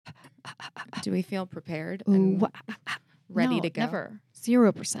Do we feel prepared and ready to go? Never.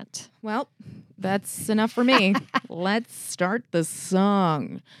 0%. Well, that's enough for me. Let's start the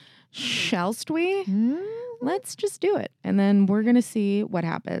song. Shallst we? Let's just do it. And then we're going to see what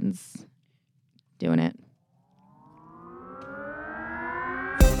happens doing it.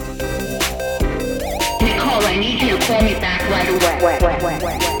 Nicole, I need you to call me back right away.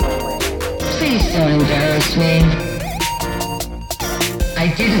 Please don't embarrass me.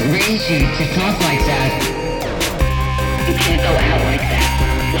 I didn't raise you to talk like that. You can't go out like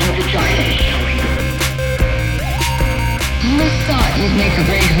that. Your vagina is showing. I always thought you'd make a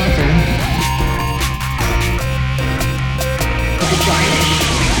great hooker. The vagina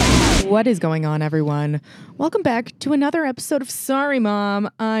is showing. What is going on, everyone? Welcome back to another episode of Sorry, Mom.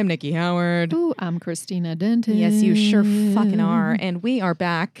 I'm Nikki Howard. Ooh, I'm Kristina Denton. Yes, you sure fucking are. And we are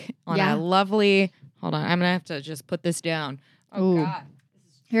back on a lovely... Hold on, I'm going to have to just put this down. Oh, Ooh. God.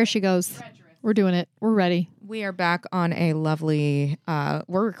 Here she goes. We're doing it. We're ready. We are back on a lovely...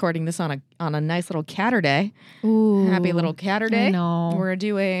 we're recording this on a nice little catter day. Ooh. Happy little catter day. I know. We're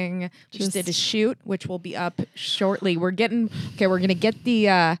doing... Just did a shoot, which will be up shortly. We're going to get the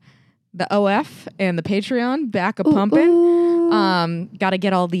OF and the Patreon back a pumping. Got to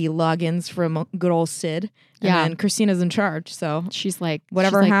get all the logins from good old Sid. Yeah. And Kristina's in charge, so she's like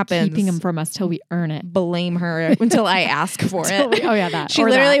whatever happens, keeping them from us till we earn it. Blame her until I ask for it. Oh yeah, that. She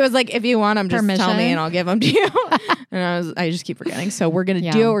literally was like, "If you want them, just tell me and I'll give them to you." And I just keep forgetting. So we're gonna do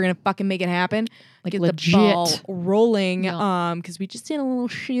it. We're gonna fucking make it happen. Like get legit. the ball rolling. Because we just did a little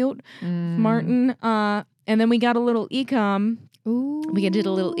shoot, Martin. And then we got a little ecom. Ooh, we did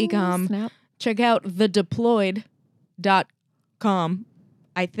a little ecom. Snap. Check out thedeployed.com,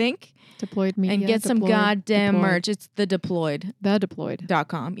 I think. Deployed media. And get some goddamn merch. It's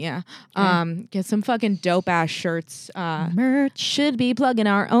thedeployed.com, yeah. Okay. Get some fucking dope ass shirts. Merch. Should be plugging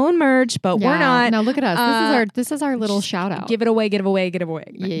our own merch, but we're not. Now look at us. This is our little shout out. Give it away. Give it away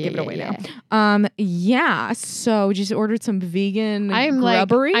now. So we just ordered some vegan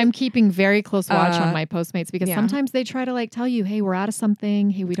grubbery. I'm keeping very close watch on my Postmates because sometimes they try to like tell you, hey, we're out of something.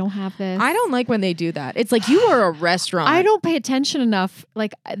 Hey, we don't have this. I don't like when they do that. It's like you are a restaurant. I don't pay attention enough.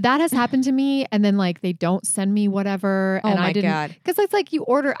 Like that has happened to me, and then like they don't send me whatever. And I didn't, God. Because it's like you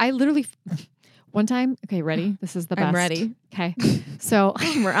order. I literally one time. Okay, ready? This is the best. I'm ready. Okay, so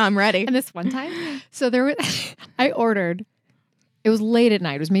I'm ready. And this one time, so there was I ordered. It was late at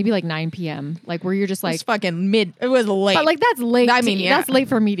night. It was maybe like 9 p.m. Like where you're just like fucking mid. It was late, but like that's late. I mean, that's late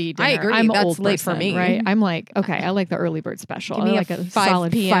for me to eat dinner. I agree. I'm that's old late person, for me, right? I'm like, okay, I like the early bird special. Give me I like a 5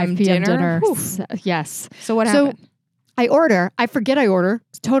 solid p.m. 5 p.m. dinner. Yes. So what happened? So I order. I forget I order.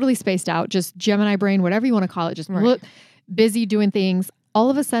 It's totally spaced out. Just Gemini brain, whatever you want to call it. Just look busy doing things. All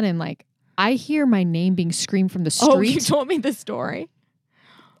of a sudden, like I hear my name being screamed from the street. Oh, you told me the story.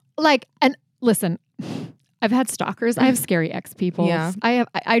 Like, and listen, I've had stalkers. I have scary ex people. Yeah.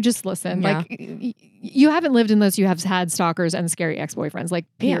 I just listen. Yeah. Like you haven't lived unless you have had stalkers and scary ex-boyfriends. Like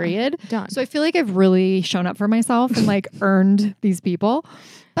period. Yeah, done. So I feel like I've really shown up for myself and like earned these people.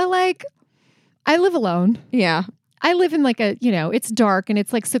 But like I live alone. Yeah. I live in like it's dark and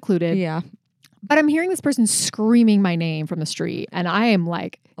it's like secluded. Yeah. But I'm hearing this person screaming my name from the street and I am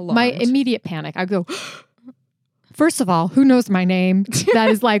like alarmed. My immediate panic. I go, first of all, who knows my name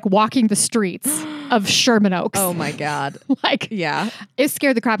that is like walking the streets of Sherman Oaks? Oh my God. Like, yeah. It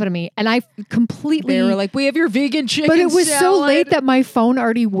scared the crap out of me. And I completely... They were like, we have your vegan chicken But it was salad. so late that my phone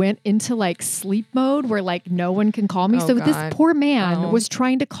already went into like sleep mode where like no one can call me. Oh, so God. this poor man was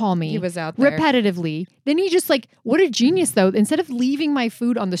trying to call me. He was out there. Repetitively. Then he just like, what a genius though. Instead of leaving my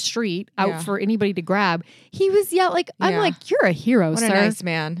food on the street out for anybody to grab, he was I'm like, you're a hero, sir. What a nice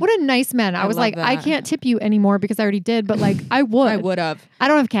man. What a nice man. I was like, that. I can't tip you anymore because I already did, but like I would. I would have. I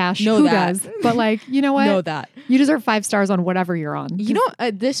don't have cash. Know Who that. does? But like, you know what? Know that. You deserve 5 stars on whatever you're on. You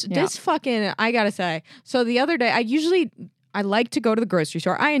know, this fucking, I gotta say. So the other day, I like to go to the grocery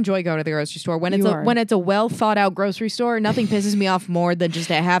store. I enjoy going to the grocery store when it's a well thought out grocery store. Nothing pisses me off more than just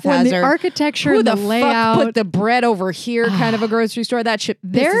a haphazard. When the architecture, who the layout, fuck put the bread over here, kind of a grocery store. That shit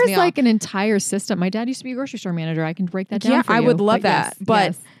pisses There's me like off. an entire system. My dad used to be a grocery store manager. I can break that down. Yeah, for you. I would love that. Yes, but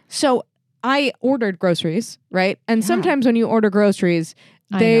yes. so I ordered groceries, right? And sometimes when you order groceries,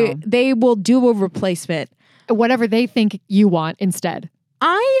 I they will do a replacement. Whatever they think you want instead.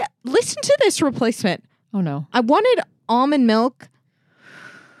 I listened to this replacement. Oh no. I wanted almond milk,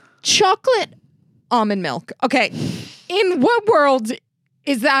 chocolate almond milk. Okay. In what world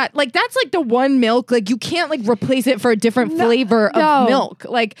is that like that's like the one milk like you can't like replace it for a different flavor of milk.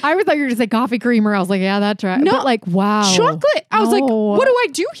 Like I thought you were gonna say coffee creamer. I was like, yeah, that's right. No. But like, wow, chocolate. I was like, what do I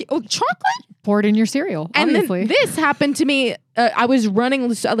do here? Oh, chocolate. Pour it in your cereal. And obviously. then this happened to me. I was running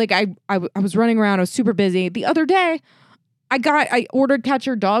like I was running around. I was super busy. The other day, I ordered cat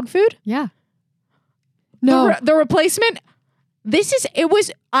your dog food. Yeah. No, The replacement. They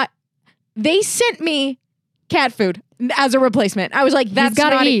sent me cat food as a replacement. I was like,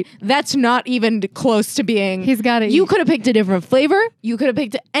 that's not even close to being. He's got to eat. You could have picked a different flavor. You could have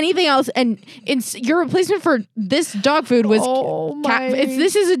picked anything else. And your replacement for this dog food was cat.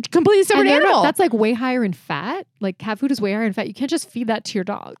 This is a completely separate animal. That's like way higher in fat. Like cat food is way higher in fat. You can't just feed that to your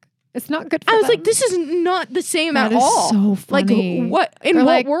dog. It's not good for I was them. like, this is not the same That at is all. so funny. Like, what? In They're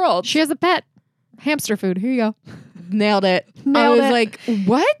what like, world? She has a pet. Hamster food. Here you go. Nailed it. I Nailed was it. like,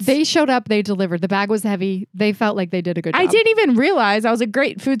 what? They showed up. They delivered. The bag was heavy. They felt like they did a good job. I didn't even realize. I was like,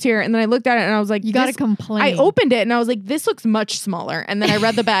 great, food's here. And then I looked at it and I was like, You got to complain. I opened it and I was like, this looks much smaller. And then I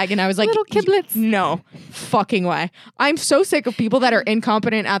read the bag and I was like, Little kiblets. No fucking way. I'm so sick of people that are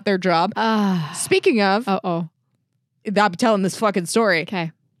incompetent at their job. Speaking of, I'm telling this fucking story.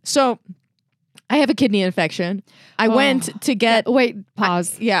 Okay. So I have a kidney infection. I went to get. Wait,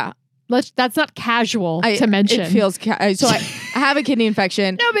 pause. Yeah. That's not casual to mention. It feels so. I have a kidney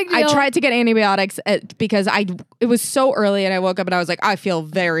infection. No big deal. I tried to get antibiotics because it was so early, and I woke up and I was like, I feel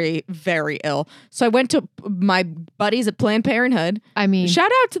very, very ill. So I went to my buddies at Planned Parenthood. I mean, shout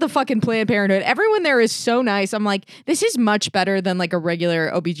out to the fucking Planned Parenthood. Everyone there is so nice. I'm like, this is much better than like a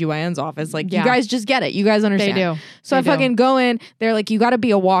regular OBGYN's office. Like, you guys just get it. You guys understand. They do. So I fucking go in. They're like, you got to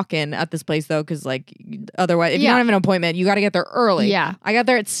be a walk-in at this place though, because like otherwise, if you don't have an appointment, you got to get there early. Yeah. I got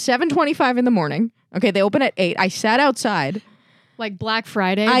there at 7:25 in the morning. Okay, they open at 8. I sat outside. Like Black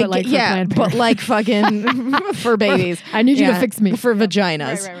Friday, but like for Planned Parenthood. but like fucking for babies. I need you to fix me. For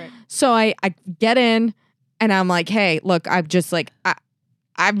vaginas. Right. So I get in and I'm like, hey, look, I'm just like,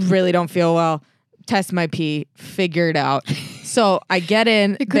 I really don't feel well. Test my pee, figure it out. So I get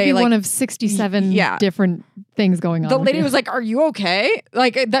in. It could be one of 67 different things going on. The lady was like, are you okay?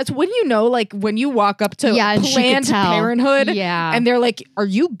 Like, that's when you know, like when you walk up to and Planned Parenthood and they're like, are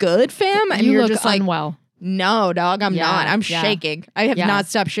you good, fam? And you're look just like, unwell. No, dog, I'm not. I'm shaking. I have not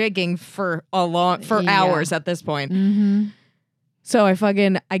stopped shaking for hours at this point. Mm-hmm. So I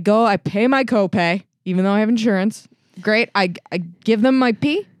pay my copay, even though I have insurance. Great. I give them my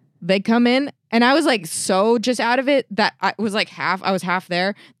pee. They come in. And I was like so just out of it that I was half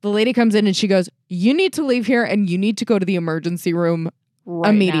there. The lady comes in and she goes, you need to leave here and you need to go to the emergency room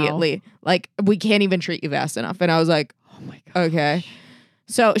immediately. Now. Like, we can't even treat you fast enough. And I was like, oh my God. Okay.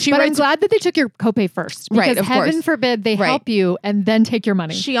 So she I'm glad that they took your copay first. Because heaven forbid they help you and then take your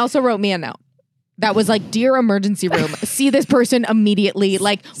money. She also wrote me a note that was like, dear emergency room, see this person immediately.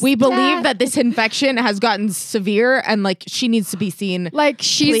 Like, we believe that this infection has gotten severe and like she needs to be seen. Like,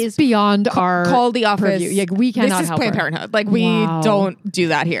 she's beyond our call the office. Purview. Like, we cannot help. This is Planned Parenthood. Like, we don't do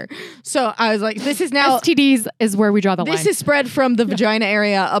that here. So I was like, this is now STDs is where we draw the line. This is spread from the vagina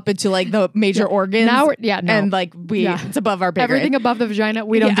area up into like the major organs. Now and like it's above our pay grade. Everything above the vagina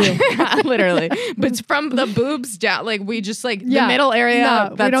we don't do. Literally. But it's from the boobs down. Like, we just like the middle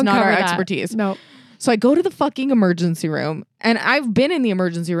area. That's not our expertise. No. So I go to the fucking emergency room, and I've been in the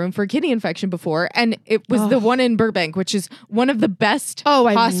emergency room for a kidney infection before, and it was the one in Burbank, which is one of the best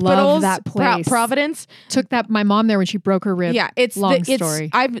hospitals. Love that place. Providence took my mom there when she broke her rib. Yeah, it's long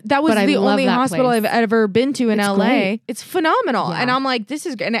story. That was the only hospital I've ever been to in LA. Great. It's phenomenal, and I'm like, this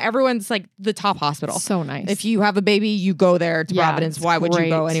is, and everyone's like the top hospital. So nice. If you have a baby, you go there to Providence. Why would you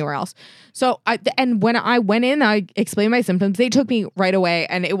go anywhere else? So when I went in, I explained my symptoms. They took me right away,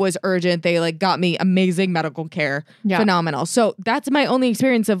 and it was urgent. They like got me amazing medical care, phenomenal. So that's my only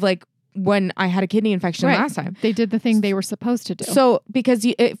experience of like when I had a kidney infection last time. They did the thing they were supposed to do. So because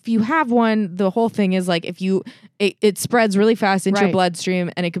if you have one, the whole thing is like it spreads really fast into your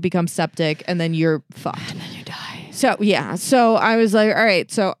bloodstream, and it could become septic, and then you're fucked. And then you die. So I was like, all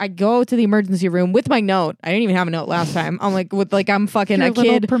right. So I go to the emergency room with my note. I didn't even have a note last time. I'm like, I'm fucking Your a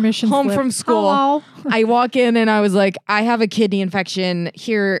kid permission home slip. from school. Hello. I walk in and I was like, I have a kidney infection.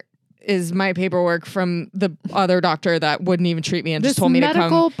 Here is my paperwork from the other doctor that wouldn't even treat me and just told me to come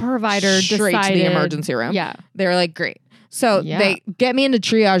medical provider straight to the emergency room. Yeah. They were like, great. So they get me into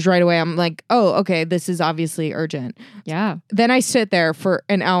triage right away. I'm like, oh, okay, this is obviously urgent. Yeah. Then I sit there for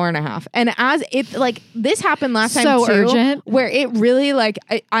an hour and a half. And as it, like, this happened last time too. So urgent. Where it really, like,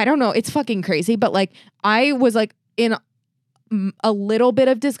 I don't know, it's fucking crazy. But, like, I was, like, in a little bit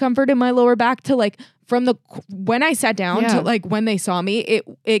of discomfort in my lower back to, like, from when I sat down to, like, when they saw me,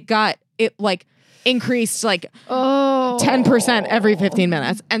 it increased like 10% 10% every 15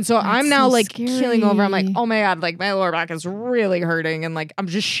 minutes. And so I'm now so like scary. keeling over. I'm like, oh my God, like my lower back is really hurting. And like, I'm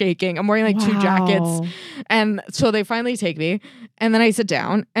just shaking. I'm wearing like 2 jackets. And so they finally take me. And then I sit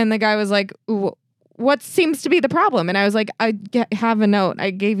down and the guy was like, what seems to be the problem? And I was like, have a note.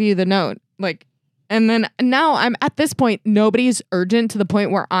 I gave you the note. Like, and then now I'm at this point, nobody's urgent to the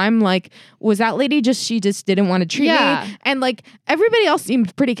point where I'm like, was that lady she just didn't want to treat me? And like everybody else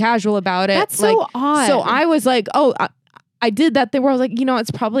seemed pretty casual about it. That's like, so odd. So I was like, oh, I did that thing where I was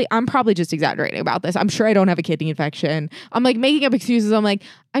like, I'm probably just exaggerating about this. I'm sure I don't have a kidney infection. I'm like making up excuses. I'm like,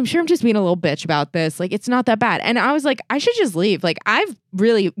 I'm sure I'm just being a little bitch about this. Like, it's not that bad. And I was like, I should just leave. Like, I've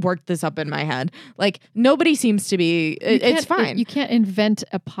really worked this up in my head. Like, nobody seems to be, it's fine. You can't invent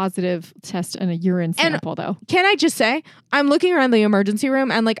a positive test in a urine sample, though. Can I just say, I'm looking around the emergency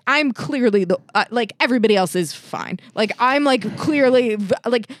room and like, I'm clearly like everybody else is fine. Like, I'm like clearly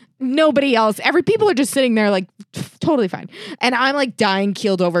like nobody else. People are just sitting there like totally fine. And I'm like dying,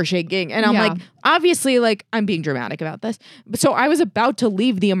 keeled over, shaking. And I'm like, obviously, like I'm being dramatic about this. So I was about to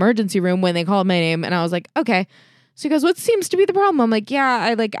leave the emergency room when they called my name and I was like, okay. So he goes, what seems to be the problem? I'm like,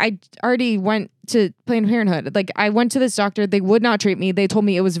 yeah, I already went to Planned Parenthood. Like I went to this doctor. They would not treat me. They told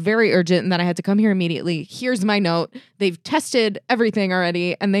me it was very urgent and that I had to come here immediately. Here's my note. They've tested everything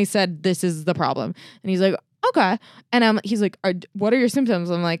already. And they said, this is the problem. And he's like, okay. And he's like, what are your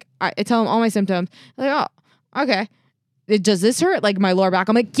symptoms? I'm like, I tell him all my symptoms. I'm like, oh, okay. Does this hurt? Like my lower back?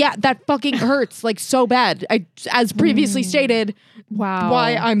 I'm like, yeah, that fucking hurts like so bad. As previously stated,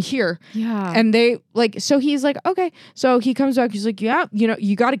 why I'm here. Yeah. And they like, so he's like, okay. So he comes back. He's like, yeah,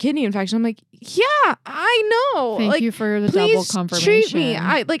 you got a kidney infection. I'm like, yeah, I know. Thank like, you for the please double confirmation. Treat me.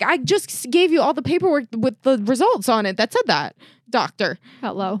 I just gave you all the paperwork with the results on it that said that, doctor.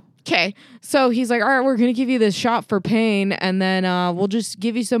 Hello. Okay. So he's like, all right, we're going to give you this shot for pain. And then we'll just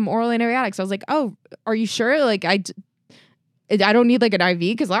give you some oral antibiotics. I was like, oh, are you sure? Like I don't need like an IV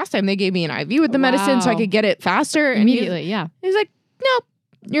because last time they gave me an IV with the medicine so I could get it faster. Immediately, He's like, nope,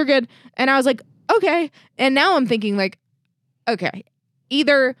 you're good. And I was like, okay. And now I'm thinking like, okay,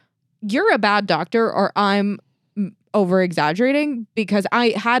 either you're a bad doctor or I'm over exaggerating because I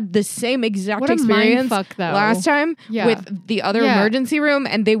had the same exact experience last time with the other emergency room.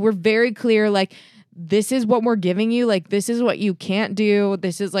 And they were very clear, like, this is what we're giving you. Like, this is what you can't do.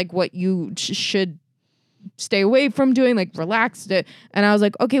 This is like what you should stay away from doing, like relaxed it. And I was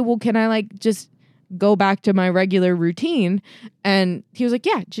like, okay, well, can I like just go back to my regular routine? And he was like,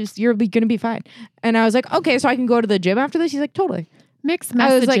 yeah, just you're gonna be fine. And I was like, okay, so I can go to the gym after this? He's like, totally. Mixed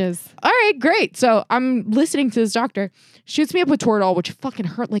messages. I was like, all right, great. So I'm listening to this doctor, shoots me up with Toradol, which fucking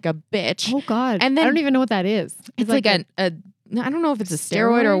hurt like a bitch. Oh God. And then I don't even know what that is. It's like a I don't know if it's a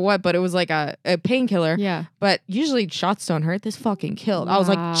steroid or what, but it was like a painkiller. Yeah. But usually shots don't hurt. This fucking killed. I was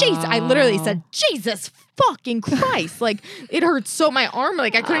like, jeez. I literally said, Jesus fucking Christ. Like it hurts so my arm,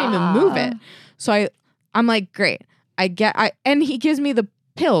 like I couldn't even move it. So I'm like, great. And he gives me the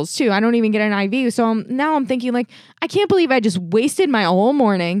pills too. I don't even get an IV. So now I'm thinking like, I can't believe I just wasted my whole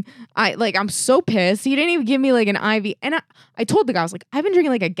morning. I'm so pissed. He didn't even give me like an IV. And I told the guy, I was like, I've been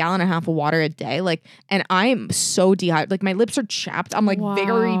drinking like 1.5 gallons of water a day. Like, and I'm so dehydrated. Like my lips are chapped. I'm like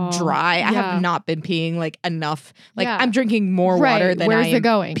very dry. I have not been peeing like enough. Like I'm drinking more water than I am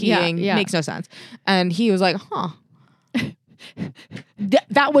peeing. Yeah. Makes no sense. And he was like, huh.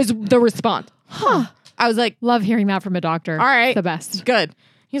 That was the response. Huh. I was like, love hearing that from a doctor. All right. It's the best. Good.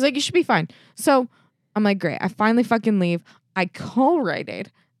 He's like, you should be fine. So I'm like, great. I finally fucking leave. I call Rite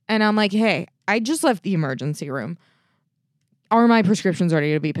Aid and I'm like, hey, I just left the emergency room. Are my prescriptions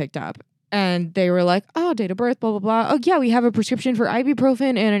ready to be picked up? And they were like, oh, date of birth, blah, blah, blah. Oh, yeah, we have a prescription for ibuprofen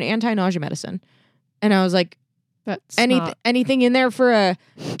and an anti-nausea medicine. And I was like, that's anything in there for a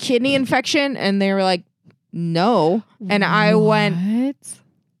kidney infection? And they were like, no. And I went,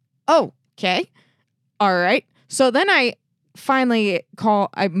 oh, okay. All right. So then I finally call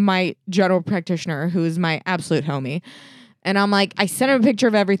my general practitioner, who is my absolute homie. And I'm like, I sent him a picture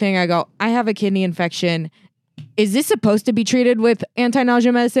of everything. I go, I have a kidney infection. Is this supposed to be treated with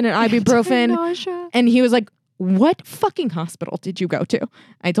anti-nausea medicine and ibuprofen? And he was like, what fucking hospital did you go to?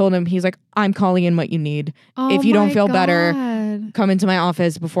 I told him, he's like, I'm calling in what you need. If you don't feel better, come into my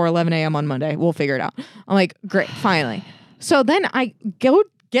office before 11 a.m. on Monday. We'll figure it out. I'm like, great, finally. So then I go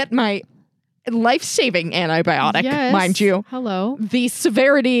get my life-saving antibiotic, mind you. Hello. The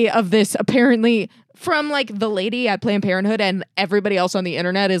severity of this apparently from like the lady at Planned Parenthood and everybody else on the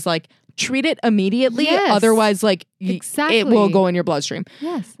internet is like, treat it immediately. Yes. Otherwise, like it will go in your bloodstream.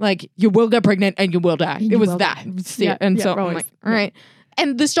 Yes. Like you will get pregnant and you will die. It was that. Yeah, and so I'm like, all right.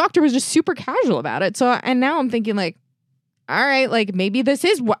 And this doctor was just super casual about it. So, and now I'm thinking like, all right, like maybe this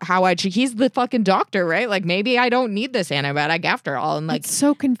is how I should. He's the fucking doctor, right? Like maybe I don't need this antibiotic after all. And like, it's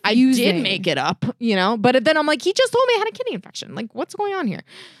so I confusing. did make it up, you know? But then I'm like, he just told me I had a kidney infection. Like, what's going on here?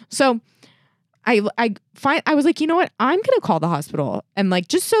 So I was like, you know what? I'm going to call the hospital. And like,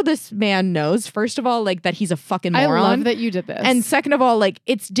 just so this man knows, first of all, like that he's a fucking moron. I love that you did this. And second of all, like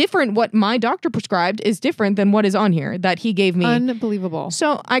it's different. What my doctor prescribed is different than what is on here that he gave me. Unbelievable.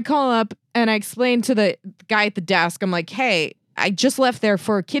 So I call up and I explain to the guy at the desk, I'm like, hey, I just left there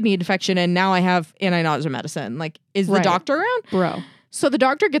for a kidney infection and now I have anti-nausea medicine. Like, is the doctor around? Bro. So the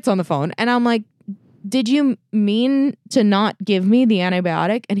doctor gets on the phone and I'm like, did you mean to not give me the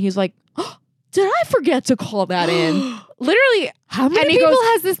antibiotic? And he's like, oh, did I forget to call that in? Literally. How many people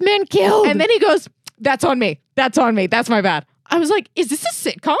has this man killed? And then he goes, that's on me. That's on me. That's my bad. I was like, is this a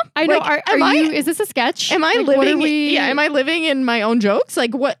sitcom? I know. Like, is this a sketch? Am I like, living? Yeah. Am I living in my own jokes?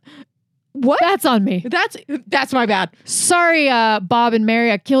 Like what? That's on me. That's my bad. Sorry, Bob and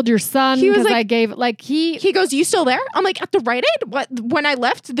Mary, I killed your son because I gave he goes, you still there? I'm like, at the Rite Aid? What? When I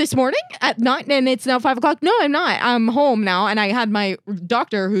left this morning at 9 and it's now 5 o'clock? No, I'm not. I'm home now. And I had my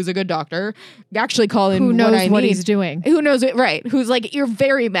doctor, who's a good doctor, actually call in who knows what need. he's doing. Who knows it? Right. Who's like, you're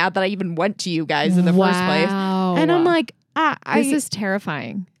very mad that I even went to you guys in the first place. And I'm like, this is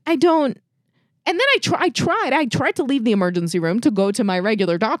terrifying. I don't. And then I tried to leave the emergency room to go to my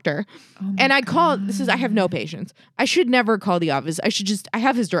regular doctor. And I called, I have no patience. I should never call the office. I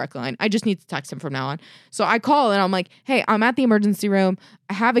have his direct line. I just need to text him from now on. So I call and I'm like, hey, I'm at the emergency room.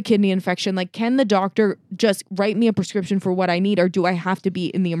 I have a kidney infection. Like, can the doctor just write me a prescription for what I need? Or do I have to be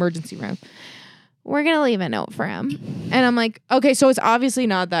in the emergency room? We're going to leave a note for him. And I'm like, okay, so it's obviously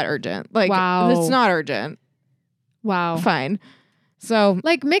not that urgent. Like, it's not urgent. Wow. Fine. So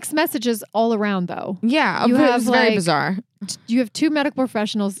like mixed messages all around though. Yeah. It's very bizarre. You have two medical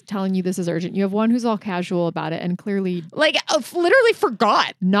professionals telling you this is urgent. You have one who's all casual about it and clearly like literally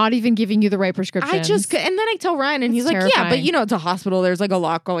forgot. Not even giving you the right prescription. And then I tell Ryan and he's like, yeah, but you know, it's a hospital. There's like a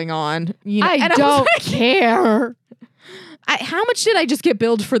lot going on. You know? I don't care. How much did I just get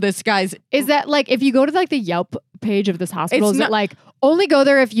billed for this, guys? Is that like, if you go to like the Yelp page of this hospital, is it like only go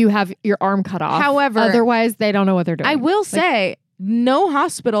there if you have your arm cut off? However, otherwise they don't know what they're doing. I will say, no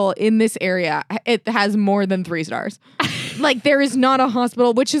hospital in this area, it has more than 3 stars. Like there is not a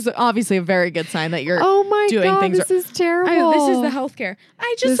hospital, which is obviously a very good sign that you're doing things. This is terrible. This is the healthcare.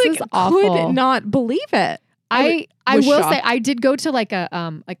 I just could not believe it. I will say I did go to like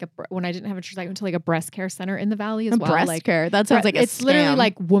a when I didn't have insurance, I went to like a breast care center in the valley as well. Breast care. That sounds like it's literally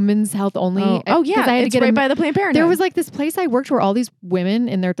like women's health only. Oh yeah, I had to get right by the Planned Parenthood. There was like this place I worked where all these women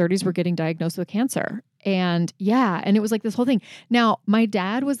in their 30s were getting diagnosed with cancer. And and it was like this whole thing. Now, my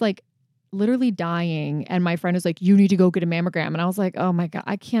dad was like literally dying and my friend was like, you need to go get a mammogram. And I was like, oh my God,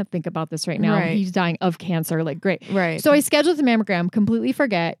 I can't think about this right now. Right. He's dying of cancer. Like, great. Right. So I scheduled the mammogram, completely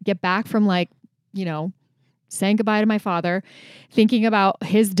forget, get back from like, you know, saying goodbye to my father, thinking about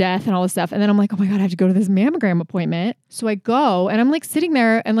his death and all this stuff. And then I'm like, oh my God, I have to go to this mammogram appointment. So I go and I'm like sitting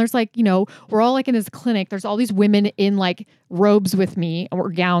there and there's like, you know, we're all like in this clinic. There's all these women in like robes with me or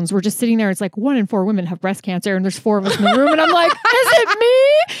gowns. We're just sitting there. It's like 1 in 4 women have breast cancer and there's 4 of us in the room. And I'm like, is it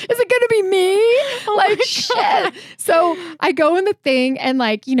me? Is it going to be me? Like shit. So I go in the thing and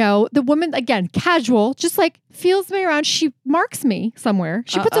like, you know, the woman again, casual, just like feels me around. She marks me somewhere.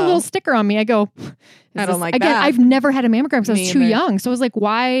 She puts a little sticker on me. I go, I don't like again, that. I've never had a mammogram, so I was too young. So I was like,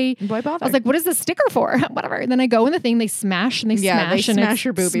 why bother? I was like, what is this sticker for? Whatever. And then I go in the thing, they smash and they smash and smash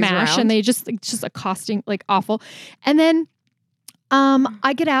your boobies smash around. and they it's just accosting, like awful. And then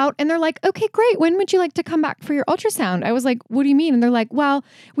I get out and they're like, okay, great. When would you like to come back for your ultrasound? I was like, what do you mean? And they're like, well,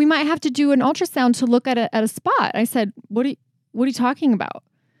 we might have to do an ultrasound to look at a spot. I said, what are you talking about?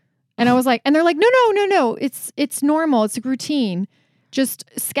 And I was like, and they're like, no. It's normal. It's a routine. Just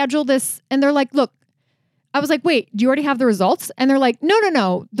schedule this. And they're like, look, I was like, wait, do you already have the results? And they're like,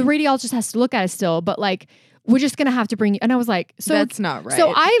 no. The radiologist has to look at it still, but like, we're just going to have to bring you. And I was like, so that's not right.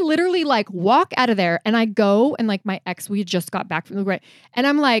 So I literally like walk out of there and I go and like my ex, we just got back from the right. And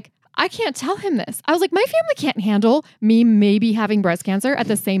I'm like, I can't tell him this. I was like, my family can't handle me maybe having breast cancer at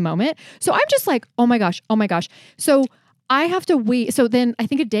the same moment. So I'm just like, oh my gosh. So I have to wait. So then I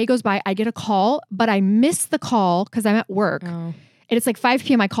think a day goes by, I get a call, but I miss the call because I'm at work. And it's like 5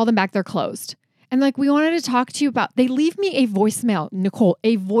 p.m. I call them back, they're closed. And like, we wanted to talk to you about, they leave me a voicemail, Nicole,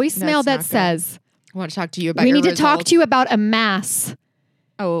 a voicemail that says, I want to talk to you about we your need to results. talk to you about a mass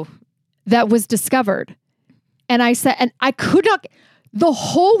that was discovered. And I said, and I could not, The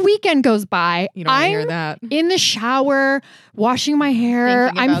whole weekend goes by. You don't want to hear that. In the shower, washing my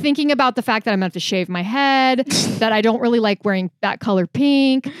hair. I'm thinking about the fact that I'm going to have to shave my head, that I don't really like wearing that color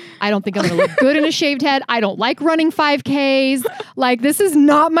pink. I don't think I'm going to look good in a shaved head. I don't like running 5Ks. Like, this is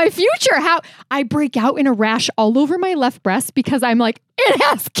not my future. How I break out in a rash all over my left breast because I'm like, it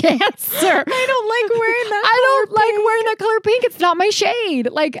has cancer. I don't like wearing that. I don't like wearing that color pink. It's not my shade.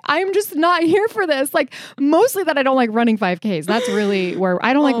 Like, I'm just not here for this. Like, mostly that I don't like running 5Ks. That's really where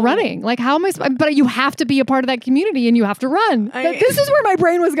I don't like running. Like, how am I? But you have to be a part of that community and you have to run. This is where my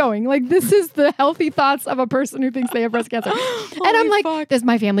brain was going. Like, this is the healthy thoughts of a person who thinks they have breast cancer. And I'm like, this,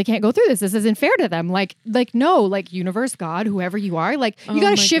 my family can't go through this. This isn't fair to them. Like, no, like universe, God, whoever you are, like, you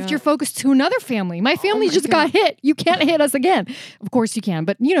got to shift your focus to another family. My family just got hit. You can't hit us again. Of course you can,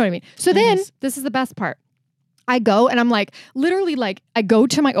 but you know what I mean? So then this is the best part. I go and I'm like, literally like, I go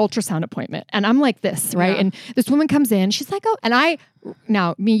to my ultrasound appointment and I'm like this, right? And this woman comes in, she's like, oh, and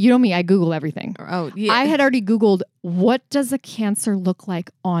you know me, I Google everything. Oh, yeah. I had already Googled, what does a cancer look like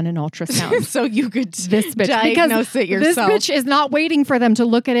on an ultrasound? So you could this bitch, diagnose it yourself. This bitch is not waiting for them to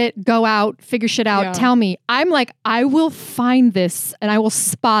look at it, go out, figure shit out, tell me. I'm like, I will find this and I will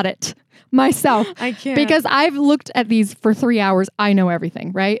spot it myself. I can't. Because I've looked at these for 3 hours. I know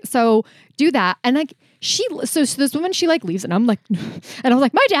everything, right? So do that. And like, so this woman, she like leaves and I'm like, and I was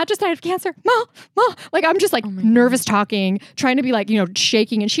like, my dad just died of cancer. Ma. Like, I'm just like nervous talking, trying to be like,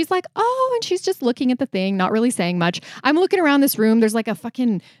 shaking. And she's like, oh, and she's just looking at the thing, not really saying much. I'm looking around this room. There's like a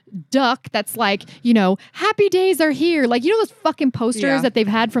fucking duck that's like, happy days are here. Like, those fucking posters that they've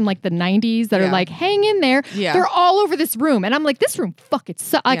had from like the 90s that are like, hang in there. Yeah. They're all over this room. And I'm like, this room fucking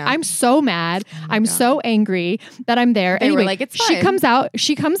sucks. Like, I'm so mad. I'm so angry that I'm there. They were like, it's fine.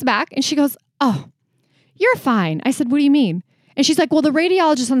 She comes back and she goes, oh, you're fine. I said, what do you mean? And she's like, well, the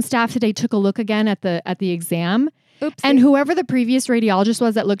radiologist on staff today took a look again at the exam. Oopsie. And whoever the previous radiologist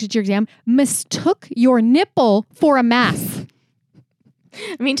was that looked at your exam mistook your nipple for a mass.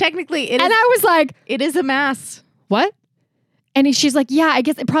 I mean, technically and I was like, it is a mass. What? And she's like, yeah, I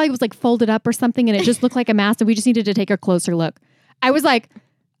guess it probably was like folded up or something and it just looked like a mass and we just needed to take a closer look. I was like,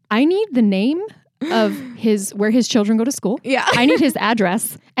 I need the name of where his children go to school. Yeah. I need his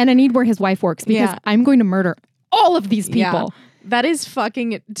address and I need where his wife works because I'm going to murder all of these people. Yeah. That is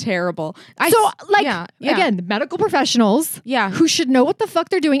fucking terrible. Again, medical professionals who should know what the fuck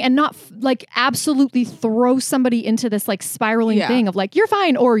they're doing and not like absolutely throw somebody into this like spiraling thing of like, you're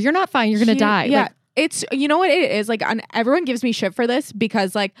fine or you're not fine. You're going to die. Yeah. Like, it's, you know what it is? Like, everyone gives me shit for this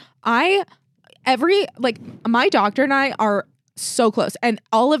because like my doctor and I are so close and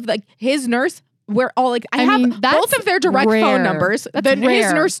all of like his nurse, we're all like, I have both of their direct phone numbers.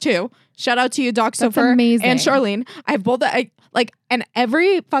 His nurse too. Shout out to you, Doc Sofer and Charlene. I have both. And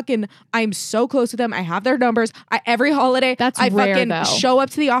every fucking, I'm so close with them. I have their numbers. Every holiday, I fucking show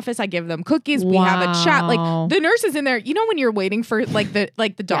up to the office. I give them cookies. We have a chat. Like the nurse is in there. You know when you're waiting for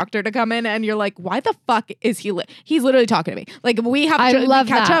the doctor to come in and you're like, why the fuck is he? He's literally talking to me. Like we have to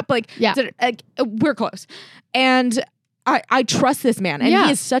catch up. Like we're close. And I trust this man and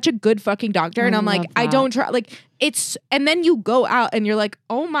he is such a good fucking doctor. And I'm like, I don't try and then you go out and you're like,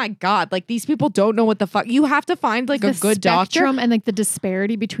 oh my God, like these people don't know what the fuck. You have to find like a good doctor. And like the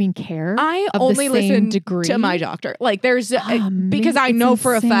disparity between care. I only listen to my doctor. Like there's, because I know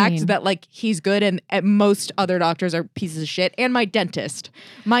for a fact that like he's good and most other doctors are pieces of shit. And my dentist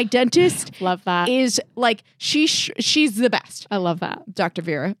love that is like, she's the best. I love that. Dr.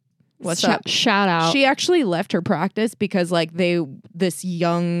 Vera. What's up? Shout out. She actually left her practice because like this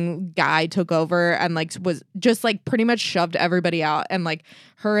young guy took over and like was just like pretty much shoved everybody out and like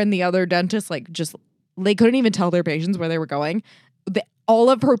her and the other dentist like just they couldn't even tell their patients where they were going.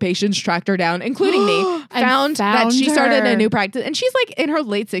 All of her patients tracked her down, including me, found that she started a new practice. And she's like in her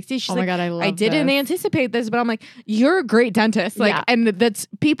late 60s. She's like, God, I didn't anticipate this, but I'm like, you're a great dentist. Like, and that's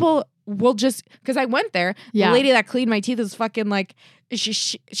people will just, because I went there, the lady that cleaned my teeth was fucking like,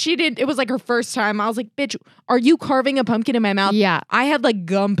 she did, it was like her first time. I was like, bitch, are you carving a pumpkin in my mouth? Yeah. I had like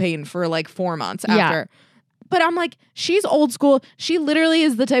gum pain for like 4 months after. But I'm like, she's old school. She literally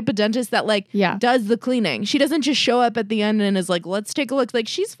is the type of dentist that like does the cleaning. She doesn't just show up at the end and is like, let's take a look. Like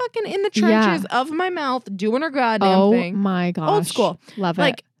she's fucking in the trenches of my mouth doing her goddamn thing. Oh my gosh. Old school. Love it.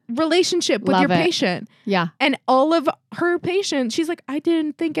 Like relationship with your patient. Yeah. And all of her patients, she's like, I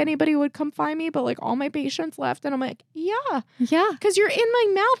didn't think anybody would come find me, but like all my patients left. And I'm like, yeah. Because you're in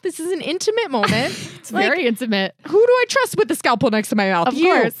my mouth. This is an intimate moment. It's like, very intimate. Who do I trust with the scalpel next to my mouth? Of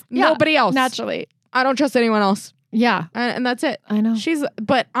course. Nobody else. Naturally. I don't trust anyone else. Yeah. And that's it. I know.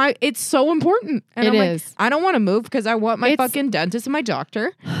 It's so important. And it I'm is. like, I don't want to move because I want my fucking dentist and my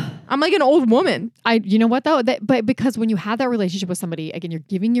doctor. I'm like an old woman. You know what though? But because when you have that relationship with somebody, again, you're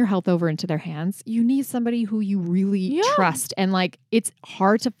giving your health over into their hands. You need somebody who you really trust, and like it's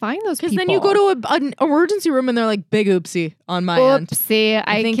hard to find those people. Because then you go to an emergency room and they're like, big oopsie on my end. Oopsie,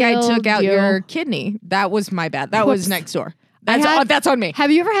 I think I took out your kidney. That was my bad. That was next door. That's on me.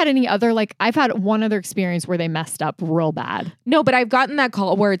 Have you ever had any other, like, I've had one other experience where they messed up real bad. No, but I've gotten that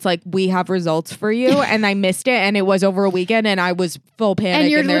call where it's like, we have results for you, and I missed it, and it was over a weekend, and I was full panic.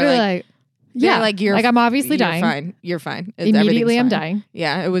 And you're literally like, yeah, you're like I'm obviously dying. Fine. You're fine. Immediately I'm dying.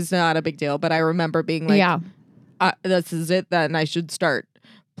 Yeah, it was not a big deal, but I remember being like, this is it, then I should start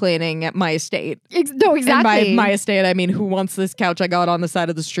planning at my estate. No, exactly. And by my estate, I mean, who wants this couch I got on the side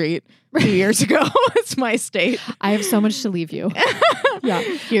of the street 2 years ago? It's my estate. I have so much to leave you. Yeah.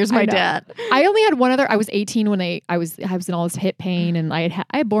 Here's my dad. I only had one other. I was 18 when I was in all this hip pain, and I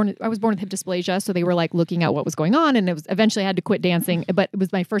was born with hip dysplasia. So they were like looking at what was going on, and it was eventually I had to quit dancing, but it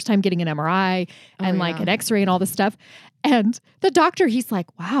was my first time getting an MRI and like an x-ray and all this stuff. And the doctor, he's like,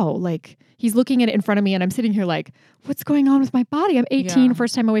 wow, like he's looking at it in front of me, and I'm sitting here like, what's going on with my body? I'm 18,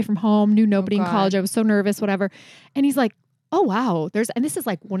 first time away from home, knew nobody in college. I was so nervous, whatever. And he's like, oh, wow. And this is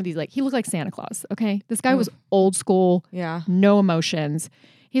like one of these, like, he looked like Santa Claus. Okay. This guy was old school. Yeah. No emotions.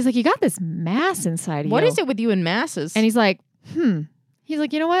 He's like, you got this mass inside of you. What is it with you and masses? And he's like, He's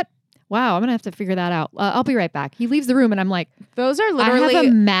like, you know what? Wow, I'm going to have to figure that out. I'll be right back. He leaves the room, and I'm like, those are literally. I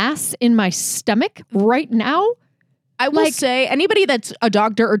have a mass in my stomach right now. I will say, anybody that's a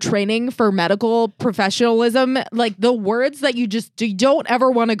doctor or training for medical professionalism, like the words that you don't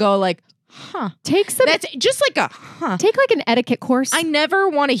ever want to go like, Take some. That's just like a Take like an etiquette course. I never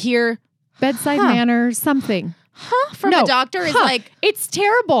want to hear bedside manner, something. From a doctor is like, it's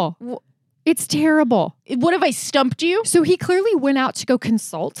terrible. It's terrible. What if I stumped you? So he clearly went out to go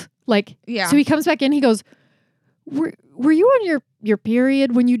consult. Like, so he comes back in, he goes, were you on your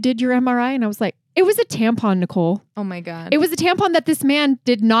period when you did your MRI? And I was like, it was a tampon, Nicole. Oh my God. It was a tampon that this man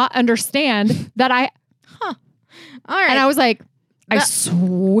did not understand that I. All right. And I was like, I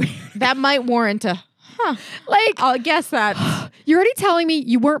swear. That might warrant a, like, I'll guess that. You're already telling me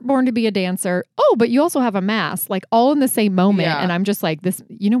you weren't born to be a dancer. Oh, but you also have a mass, like all in the same moment. Yeah. And I'm just like, this,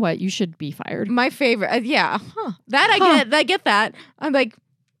 you know what? You should be fired. My favorite. That I get that. I'm like,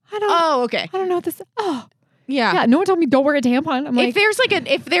 okay. I don't know what this. Yeah. No one told me don't wear a tampon. I'm like,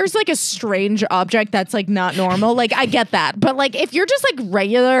 if there's like a strange object that's like not normal, like I get that. But like if you're just like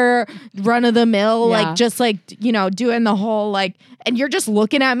regular run of the mill, like just like, doing the whole like, and you're just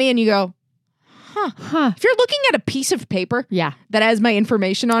looking at me and you go, If you're looking at a piece of paper that has my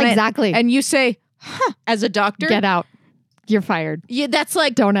information on it. Exactly. And you say, as a doctor. Get out. You're fired. Yeah, that's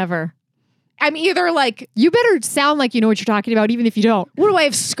like. Don't ever. I'm either like, you better sound like you know what you're talking about, even if you don't. What do I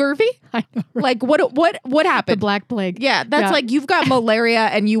have? Scurvy? I know. Right? Like what happened? The Black Plague. Yeah, that's like you've got malaria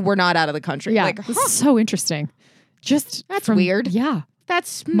and you were not out of the country. Yeah, like, this is so interesting. That's weird. Yeah,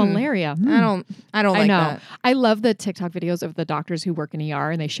 that's malaria. I don't like that. I love the TikTok videos of the doctors who work in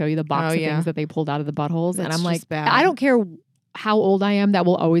ER and they show you the box of things that they pulled out of the buttholes, and I'm like, bad. I don't care how old I am. That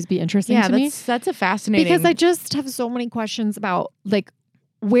will always be interesting to me. That's a fascinating because I just have so many questions about like.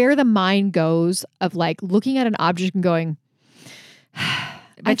 Where the mind goes of like looking at an object and going,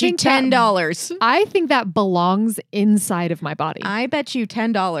 I think $10. I think that belongs inside of my body. I bet you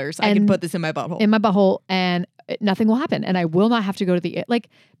 $10 I can put this in my butthole. In my butthole, and nothing will happen. And I will not have to go to the, like,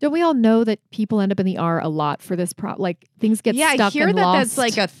 don't we all know that people end up in the ER a lot for this like things get stuck and lost? Yeah, I hear that that's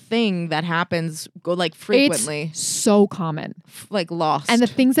like a thing that happens like frequently. It's so common. Like lost. And the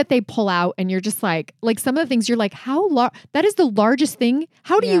things that they pull out and you're just like some of the things you're like, how large? That is the largest thing.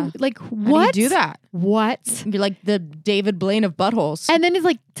 How do you, like, what? How do you do that? What? You're like the David Blaine of buttholes. And then it's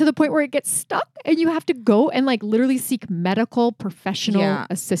like to the point where it gets stuck and you have to go and like literally seek medical professional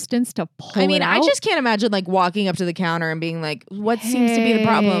assistance to pull it out. I just can't imagine like walking up to the counter and being like, what seems to be the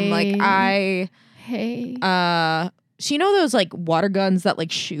problem? Like so you know those like water guns that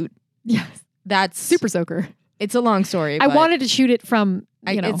like shoot? Yes. That's Super Soaker. It's a long story. I wanted to shoot it from,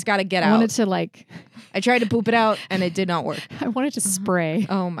 it's got to get out. I wanted to like. I tried to poop it out and it did not work. I wanted to spray.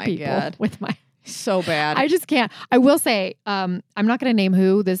 Oh my God. With my. So bad. I just can't. I will say, I'm not going to name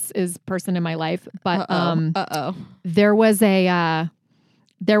who this is person in my life, but there was a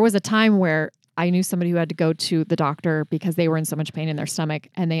time where I knew somebody who had to go to the doctor because they were in so much pain in their stomach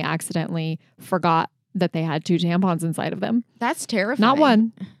and they accidentally forgot that they had 2 tampons inside of them. That's terrifying. Not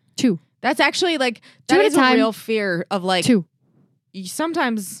 1, 2. That's actually like, that is a real fear of like. 2.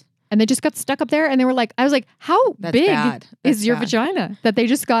 Sometimes and they just got stuck up there. And they were like, I was like, how That's big bad. That's is your bad. vagina that they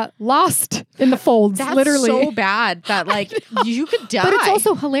just got lost in the folds? That's literally. so bad that like you could die. But it's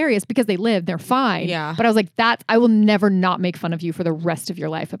also hilarious because they live, they're fine. Yeah. But I was like, I will never not make fun of you for the rest of your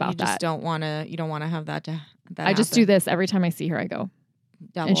life about you just that. don't want to. You don't want to have that. I just do this every time I see her. I go,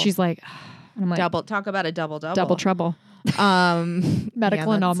 double. and she's like, and I'm like, double. Talk about a double. double trouble.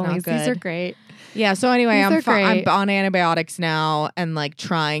 Medical yeah, anomalies. that's not These are good. great. Yeah. So anyway, These I'm are great. on antibiotics now and like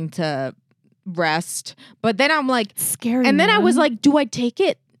trying to rest. But then I'm like, Scary. and then I was man. like, do I take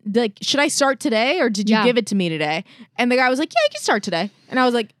it? Like, should I start today or did you Yeah. give it to me today? And the guy was like, yeah, you can start today. And I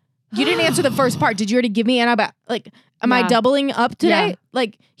was like, you didn't answer the first part. Did you already give me antibiotics? Like, am I Yeah. doubling up today? Yeah.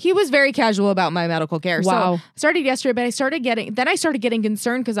 Like, he was very casual about my medical care. Wow. So I started yesterday, but I started getting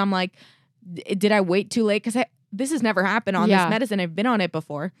concerned because I'm like, did I wait too late? Because this has never happened on Yeah. this medicine. I've been on it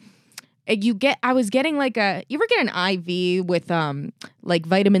before. I was getting like you ever get an IV with like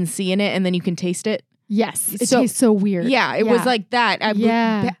vitamin C in it and then you can taste it? yes, it So- tastes so weird. Yeah, it was like that.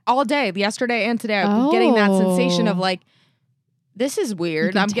 Yeah. All day, yesterday and today, I've been getting that sensation of Oh. like, this is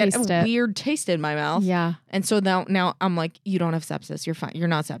weird. can I'm getting taste a it. weird taste in my mouth. Yeah. And so now I'm like, you don't have sepsis. You're fine. You're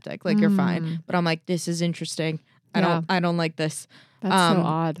not septic. Like you're fine. But I'm like, this is interesting. Yeah. I don't like this. That's so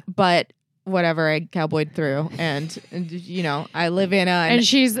odd. But whatever, I cowboyed through, and you know, I live in And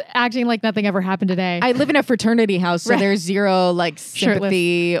she's acting like nothing ever happened today. I live in a fraternity house, so Right. there's zero like Shirtless.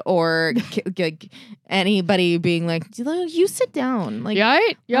 sympathy or like anybody being like, you sit down. Like, yeah,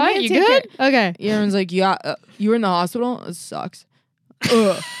 gonna you take good? Okay. Aaron's like, yeah, you were in the hospital? It sucks.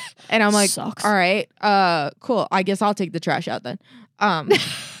 Ugh. And I'm like, Sucks. all right, cool. I guess I'll take the trash out then.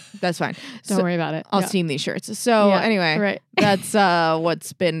 That's fine. Don't So worry about it. I'll Yeah. steam these shirts. So Yeah, anyway, right. that's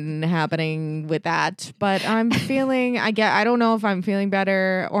what's been happening with that. But I'm feeling, I don't know if I'm feeling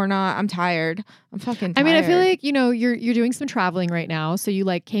better or not. I'm tired. I'm fucking tired. I mean, I feel like, you know, you're doing some traveling right now. So you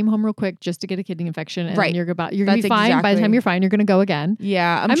like came home real quick just to get a kidney infection. And Right. then you're gonna be That's fine. By the exactly- time you're fine, you're going to go again.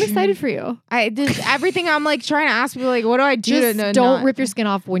 yeah, I'm excited for you. Everything I'm like trying to ask people, like, what do I do Just to don't not- rip your skin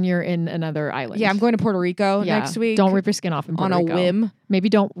off when you're in another island. Yeah, I'm going to Puerto Rico Yeah. next week. Don't rip your skin off in Puerto on a Rico. whim. Maybe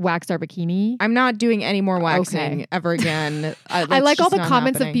don't wax our bikini. I'm not doing any more waxing Okay. ever again. I That's like all just the not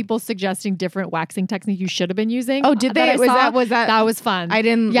comments happening. of people suggesting different waxing techniques you should have been using. Oh, did they? I Was saw. that? That was fun. I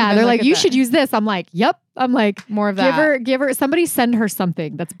didn't. Yeah, even they're look like, at you that. should use this. I'm like, yep. I'm like, more of that. give her. Somebody send her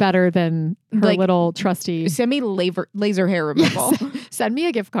something that's better than her Like, little trusty. Send me laser hair removal. Send me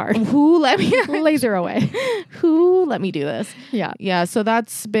a gift card. Who let me? Laser away. Who let me do this? Yeah. Yeah. So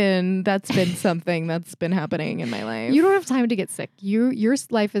that's been something that's been happening in my life. You don't have time to get sick. Your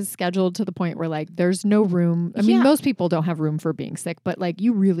life is scheduled to the point where like there's no room. I mean, Yeah. most people don't have room for being sick, but like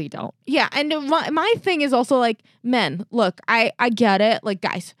you really don't. Yeah, and my thing is also like, men, look, I get it. Like,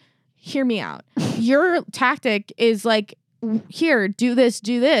 guys, hear me out. Your tactic is like, here, do this,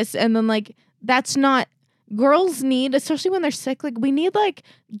 and then like that's not. Girls need, especially when they're sick, like we need like,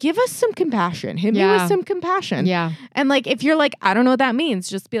 give us some compassion. Hit me Yeah. with some compassion. Yeah. And like, if you're like, I don't know what that means,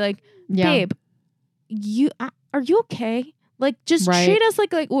 just be like, Yeah. babe, are you okay? Like, just Right. treat us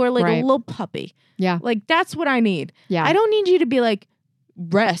like we're like Right. a little puppy. Yeah. Like that's what I need. Yeah. I don't need you to be like,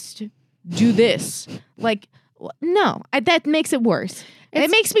 rest, do this. Like, no, that makes it worse. It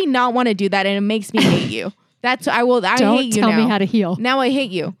makes me not want to do that, and it makes me hate you. I Don't hate you tell now. me how to heal. Now I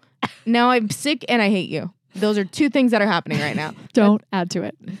hate you. Now I'm sick and I hate you. Those are two things that are happening right now. Don't add to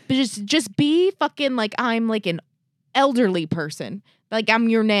it. But just be fucking like I'm like an elderly person. Like I'm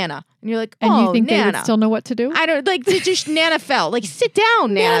your Nana. And you're like, And oh, you think Nana. they would still know what to do? I don't like just Nana fell. Like sit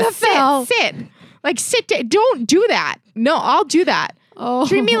down, Nana. Nana fell. Sit. Like sit down. Don't do that. No, I'll do that. Oh.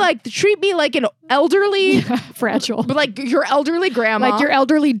 Treat me like an elderly, fragile. but like your elderly grandma. Like your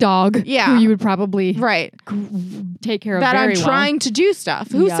elderly dog. Yeah. Who you would probably right. take care of That very I'm well. trying to do stuff.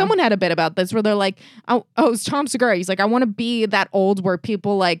 Yeah. Someone had a bit about this where they're like, oh, it's Tom Segura. He's like, I want to be that old where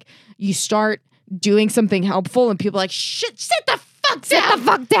people like you start doing something helpful and people are like, shit, sit the fuck Sit down. the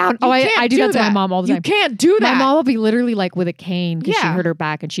fuck down. You Oh, I can't do that to my mom all the You time. can't do that. My mom will be literally like with a cane because she Yeah. hurt her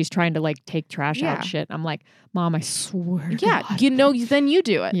back and she's trying to like take trash Yeah. out shit. I'm like, Mom, I swear to Yeah, God. you know, then you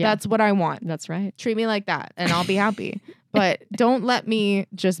do it. Yeah. That's what I want. That's right. Treat me like that and I'll be happy. But don't let me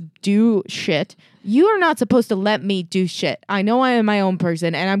just do shit. You are not supposed to let me do shit. I know I am my own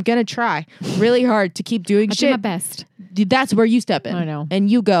person and I'm going to try really hard to keep doing I do shit. my best. That's where you step in. I know. And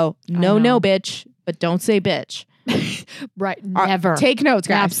you go, no, I know. bitch, but don't say bitch. Right. Never. Take notes,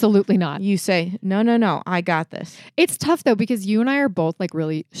 guys. Absolutely not. You say, no, I got this. It's tough though, because you and I are both like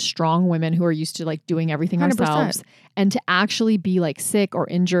really strong women who are used to like doing everything 100%. ourselves. And to actually be like sick or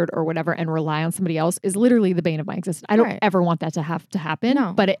injured or whatever and rely on somebody else is literally the bane of my existence. I don't Right. ever want that to have to happen.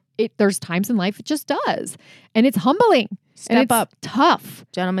 No. But there's times in life it just does. And it's humbling. And Step it's up. tough.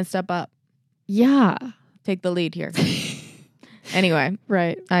 Gentlemen, step up. Yeah. Take the lead here. Anyway,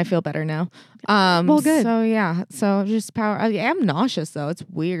 Right. I feel better now. Well, good. So yeah, so just power. I am nauseous though. It's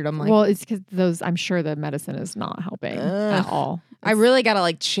weird. I'm like, well, it's because I'm sure the medicine is not helping at all. I really gotta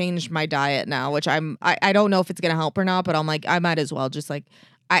like change my diet now, which I don't know if it's gonna help or not, but I'm like, I might as well just like,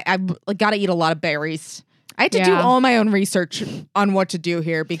 I like gotta eat a lot of berries. I had to do all my own research on what to do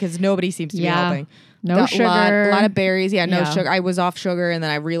here because nobody seems to be helping. No sugar. A lot of berries. Yeah, no sugar. I was off sugar and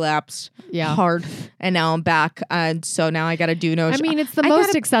then I relapsed hard and now I'm back. And so now I got to do no sugar. I mean, it's the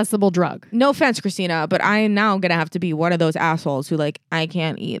most accessible drug. No offense, Kristina, but I am now going to have to be one of those assholes who like, I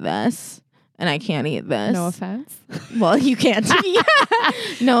can't eat this and I can't eat this. No offense. Well, you can't.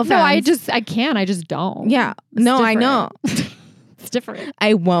 No offense. No, I can. I just don't. Yeah. It's no, I different. know. It's different.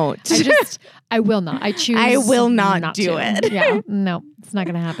 I won't. I will not. I choose. I will not do to. it. Yeah. No, it's not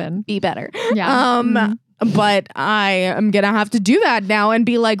going to happen. Be better. Yeah. But I am going to have to do that now and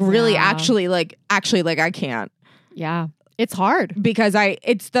be like, really, actually, I can't. Yeah. It's hard. Because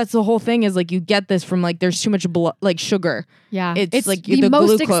that's the whole thing is like, you get this from like, there's too much like sugar. Yeah. It's like the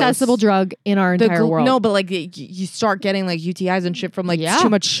most accessible drug in our entire world. No, but like you start getting like UTIs and shit from like too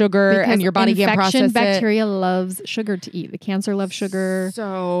much sugar because and your body can't process bacteria loves sugar to eat. The cancer loves sugar.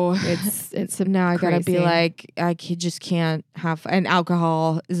 So it's now I gotta crazy. be like, just can't have, and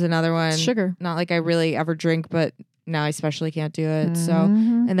alcohol is another one. Sugar. Not like I really ever drink, but now I especially can't do it. So,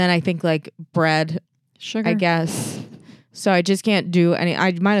 Mhm. and then I think like bread, Sugar. I guess. So I just can't do any.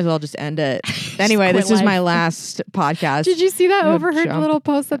 I might as well just end it. Anyway, quit this is my life. last podcast. Did you see that No overheard jump. little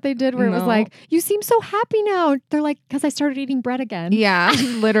post that they did where it was No. like, you seem so happy now? They're like, because I started eating bread again. Yeah,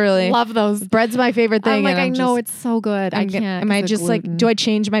 literally. Love those. Bread's my favorite thing. I'm like, and I know just, it's so good. I can't. Am I just like, do I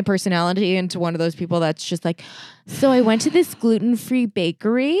change my personality into one of those people that's just like, so I went to this gluten-free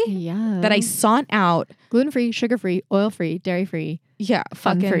bakery Yeah. that I sought out. Gluten-free, sugar-free, oil-free, dairy-free. Yeah,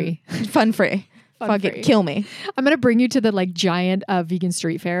 Fun-free. Fun-free. Fuck Fun-free. it, kill me. I'm going to bring you to the like giant vegan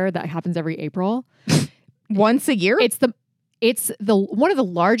street fair that happens every April. Once a year? It's the one of the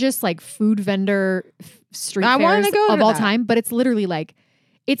largest like food vendor street I wanna fairs go of to all that. time, but it's literally like,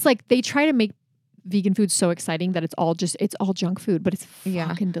 it's like they try to make vegan food so exciting that it's all junk food, but it's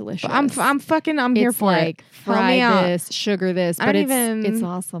fucking delicious. I'm here It's for like it. Help me fry out. this, sugar this, I but don't it's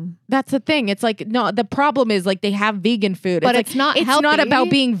awesome. That's the thing. It's like, no, the problem is like they have vegan food. But like, it's not It's not healthy. about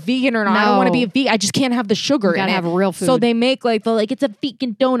being vegan or not. I don't want to be a vegan. I just can't have the sugar You in gotta it. have real food. So they make like it's a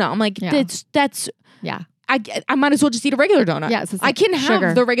vegan donut. I'm like, Yeah. that's Yeah. I might as well just eat a regular donut. Yeah, so it's I like can sugar.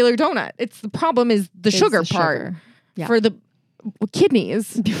 have the regular donut. It's the problem is the It's sugar the part sugar. Yeah. for the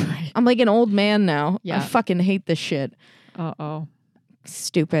kidneys. Right. I'm like an old man now. I Yeah. fucking hate this shit. Uh-oh.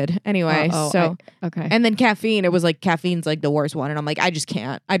 Stupid. Anyway, Uh-oh. so Okay. and then caffeine. It was like caffeine's like the worst one, and I'm like, I just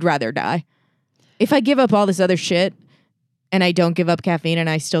can't. I'd rather die. If I give up all this other shit and I don't give up caffeine and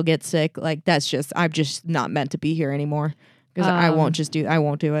I still get sick, like I'm just not meant to be here anymore because I won't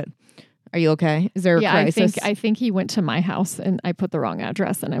do it. Are you okay? Is there a crisis? I think he went to my house and I put the wrong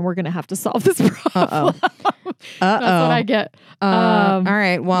address and we're gonna have to solve this problem. That's what I get. All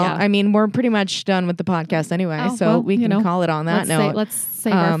right. Well, yeah. I mean, we're pretty much done with the podcast anyway, Oh, so well, we can call it on that note. Let's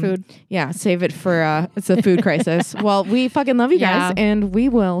save our food. Yeah, save it for it's a food crisis. Well, we fucking love you guys, and we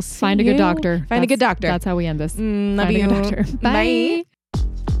will see Find a good doctor. Find a good doctor. That's how we end this. Love Find you. a good doctor. Bye.